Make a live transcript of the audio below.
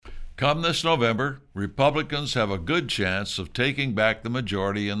Come this November, Republicans have a good chance of taking back the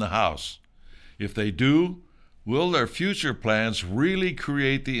majority in the House. If they do, will their future plans really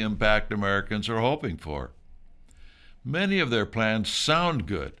create the impact Americans are hoping for? Many of their plans sound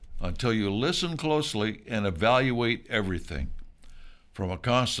good until you listen closely and evaluate everything. From a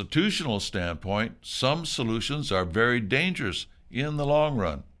constitutional standpoint, some solutions are very dangerous in the long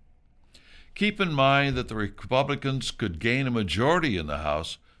run. Keep in mind that the Republicans could gain a majority in the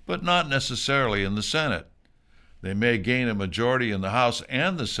House, but not necessarily in the Senate. They may gain a majority in the House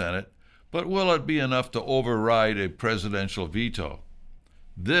and the Senate, but will it be enough to override a presidential veto?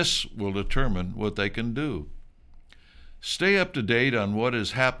 This will determine what they can do. Stay up to date on what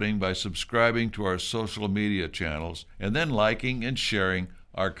is happening by subscribing to our social media channels and then liking and sharing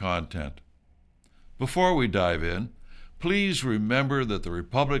our content. Before we dive in, please remember that the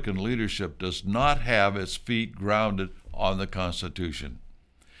Republican leadership does not have its feet grounded on the Constitution.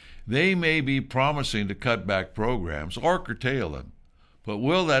 They may be promising to cut back programs or curtail them, but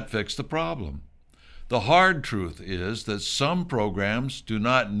will that fix the problem? The hard truth is that some programs do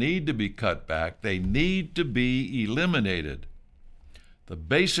not need to be cut back, they need to be eliminated. The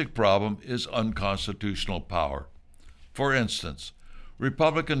basic problem is unconstitutional power. For instance,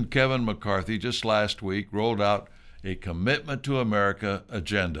 Republican Kevin McCarthy just last week rolled out a Commitment to America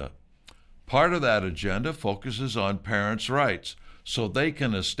agenda. Part of that agenda focuses on parents' rights, so they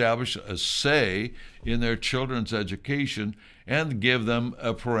can establish a say in their children's education and give them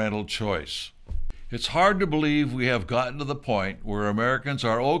a parental choice. It's hard to believe we have gotten to the point where Americans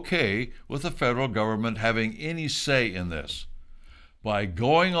are okay with the federal government having any say in this. By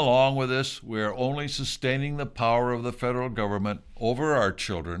going along with this, we are only sustaining the power of the federal government over our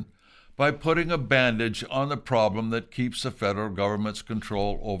children by putting a bandage on the problem that keeps the federal government's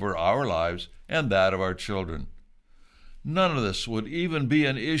control over our lives and that of our children. None of this would even be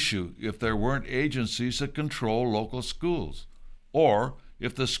an issue if there weren't agencies that control local schools, or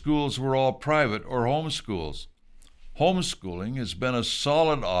if the schools were all private or homeschools. Homeschooling has been a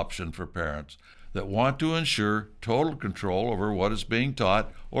solid option for parents that want to ensure total control over what is being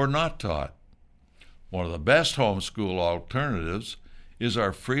taught or not taught. One of the best homeschool alternatives is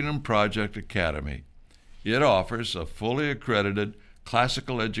our Freedom Project Academy. It offers a fully accredited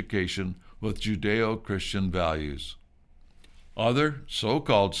classical education with Judeo-Christian values. Other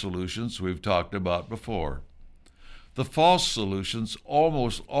so-called solutions we've talked about before. The false solutions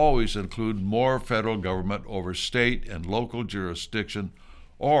almost always include more federal government over state and local jurisdiction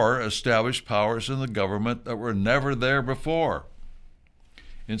or establish powers in the government that were never there before.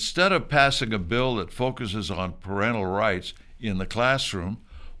 Instead of passing a bill that focuses on parental rights in the classroom,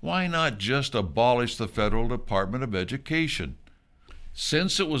 why not just abolish the Federal Department of Education?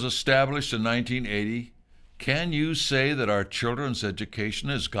 Since it was established in 1980, can you say that our children's education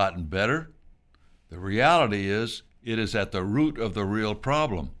has gotten better? The reality is, it is at the root of the real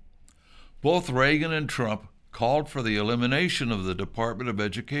problem. Both Reagan and Trump called for the elimination of the Department of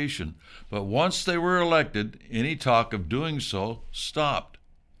Education, but once they were elected, any talk of doing so stopped.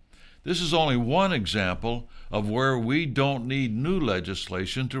 This is only one example of where we don't need new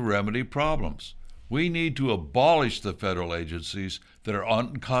legislation to remedy problems. We need to abolish the federal agencies that are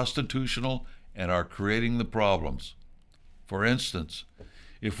unconstitutional and are creating the problems. For instance,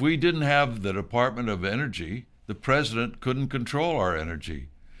 if we didn't have the Department of Energy, the president couldn't control our energy.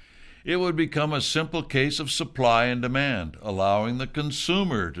 It would become a simple case of supply and demand, allowing the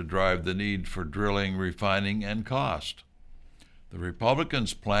consumer to drive the need for drilling, refining, and cost. The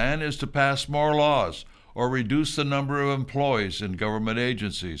Republicans' plan is to pass more laws or reduce the number of employees in government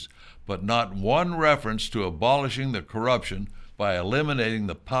agencies, but not one reference to abolishing the corruption by eliminating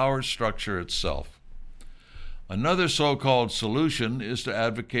the power structure itself. Another so-called solution is to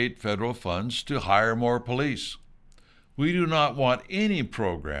advocate federal funds to hire more police. We do not want any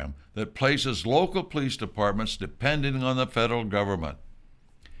program that places local police departments depending on the federal government.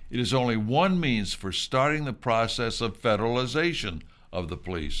 It is only one means for starting the process of federalization of the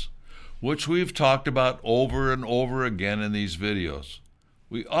police, which we've talked about over and over again in these videos.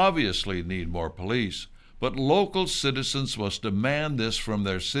 We obviously need more police, but local citizens must demand this from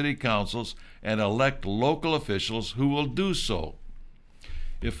their city councils and elect local officials who will do so.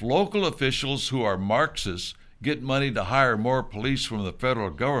 If local officials who are Marxists get money to hire more police from the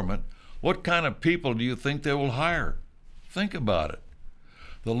federal government, what kind of people do you think they will hire? Think about it.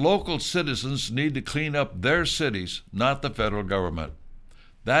 The local citizens need to clean up their cities, not the federal government.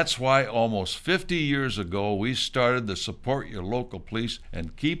 That's why almost 50 years ago we started the Support Your Local Police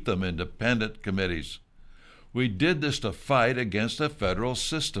and Keep Them Independent committees. We did this to fight against a federal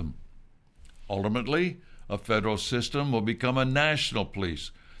system. Ultimately, a federal system will become a national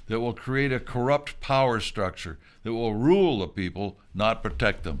police that will create a corrupt power structure that will rule the people, not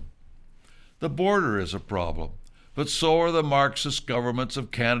protect them. The border is a problem, but so are the Marxist governments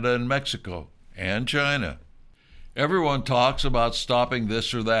of Canada and Mexico and China. Everyone talks about stopping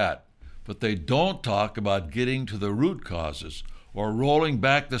this or that, but they don't talk about getting to the root causes or rolling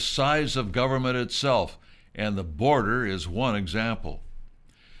back the size of government itself, and the border is one example.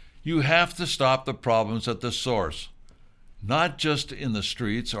 You have to stop the problems at the source, not just in the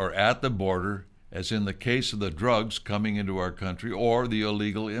streets or at the border, as in the case of the drugs coming into our country or the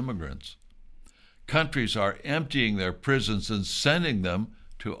illegal immigrants. Countries are emptying their prisons and sending them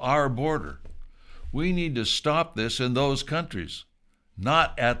to our border. We need to stop this in those countries,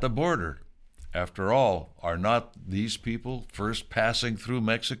 not at the border. After all, are not these people first passing through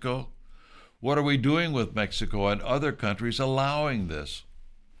Mexico? What are we doing with Mexico and other countries allowing this?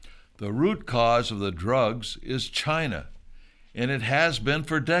 The root cause of the drugs is China, and it has been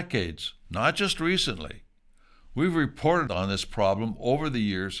for decades, not just recently. We've reported on this problem over the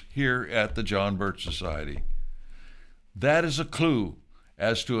years here at the John Birch Society. That is a clue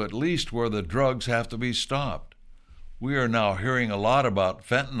as to at least where the drugs have to be stopped. We are now hearing a lot about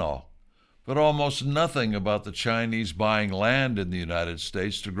fentanyl, but almost nothing about the Chinese buying land in the United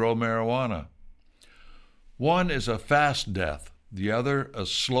States to grow marijuana. One is a fast death, the other a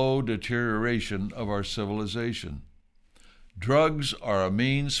slow deterioration of our civilization. Drugs are a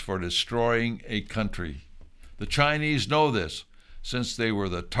means for destroying a country. The Chinese know this, since they were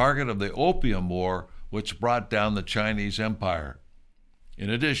the target of the Opium War, which brought down the Chinese Empire. In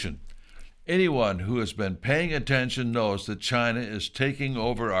addition, anyone who has been paying attention knows that China is taking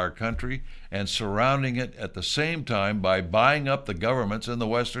over our country and surrounding it at the same time by buying up the governments in the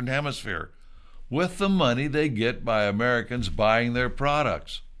Western Hemisphere with the money they get by Americans buying their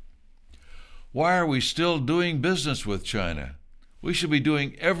products. Why are we still doing business with China? We should be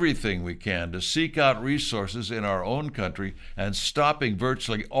doing everything we can to seek out resources in our own country and stopping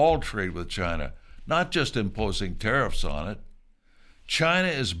virtually all trade with China, not just imposing tariffs on it. China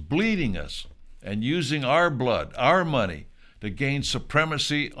is bleeding us and using our blood, our money, to gain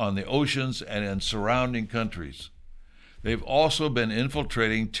supremacy on the oceans and in surrounding countries. They've also been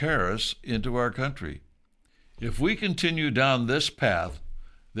infiltrating terrorists into our country. If we continue down this path,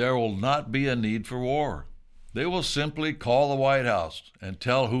 there will not be a need for war. They will simply call the White House and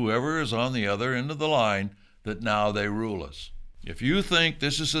tell whoever is on the other end of the line that now they rule us. If you think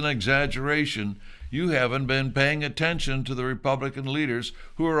this is an exaggeration, you haven't been paying attention to the Republican leaders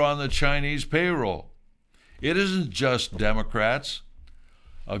who are on the Chinese payroll. It isn't just Democrats.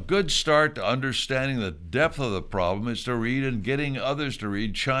 A good start to understanding the depth of the problem is to read and getting others to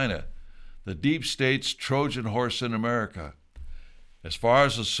read China, the deep state's Trojan horse in America. As far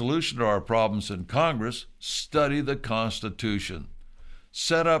as the solution to our problems in Congress, study the Constitution.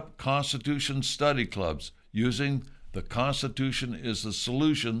 Set up Constitution study clubs using the Constitution is the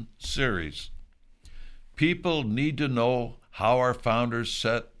Solution series. People need to know how our founders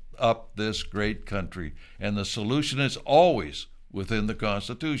set up this great country, and the solution is always within the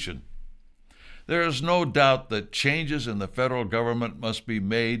Constitution. There is no doubt that changes in the federal government must be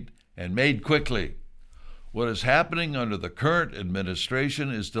made, and made quickly. What is happening under the current administration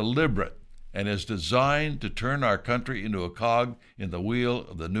is deliberate and is designed to turn our country into a cog in the wheel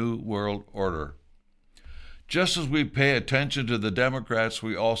of the New World Order. Just as we pay attention to the Democrats,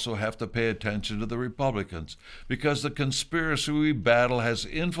 we also have to pay attention to the Republicans, because the conspiracy we battle has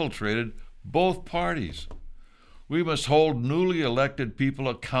infiltrated both parties. We must hold newly elected people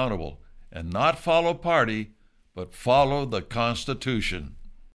accountable and not follow party, but follow the Constitution.